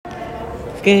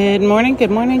Good morning,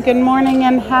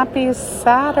 and happy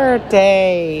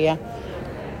Saturday.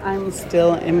 I'm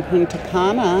still in Punta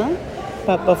Cana,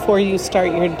 but before you start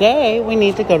your day, we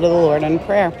need to go to the Lord in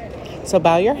prayer. So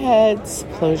bow your heads,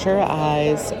 close your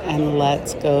eyes, and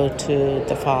let's go to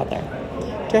the Father.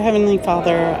 Dear Heavenly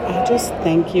Father, I just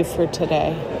thank you for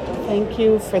today. Thank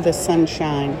you for the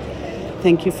sunshine.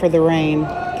 Thank you for the rain.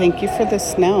 Thank you for the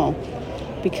snow,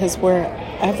 because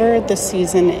wherever the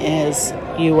season is,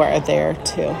 you are there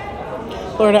too.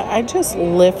 Lord, I just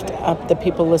lift up the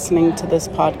people listening to this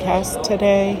podcast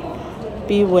today.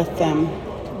 Be with them.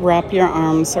 Wrap your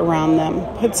arms around them.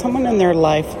 Put someone in their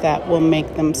life that will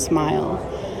make them smile,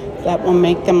 that will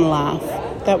make them laugh,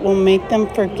 that will make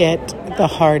them forget the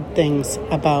hard things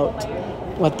about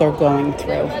what they're going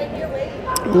through.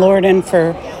 Lord, and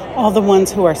for all the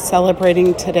ones who are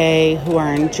celebrating today, who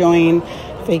are enjoying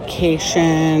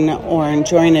vacation or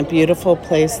enjoying a beautiful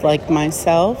place like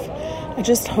myself, I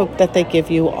just hope that they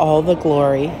give you all the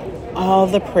glory, all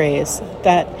the praise,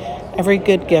 that every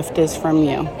good gift is from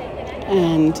you.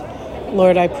 And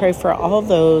Lord, I pray for all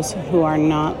those who are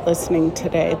not listening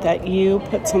today, that you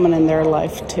put someone in their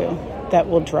life too that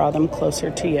will draw them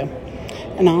closer to you.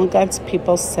 And all God's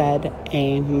people said,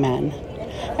 amen.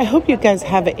 I hope you guys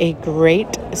have a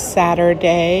great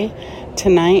Saturday.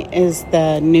 Tonight is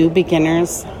the New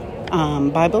Beginners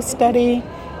Bible study.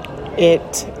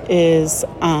 It is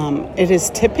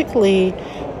typically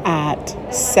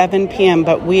at 7 p.m.,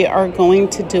 but we are going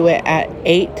to do it at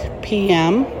 8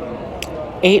 p.m.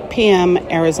 8 p.m.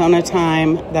 Arizona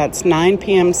time. That's 9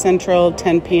 p.m. Central,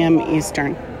 10 p.m.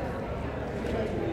 Eastern.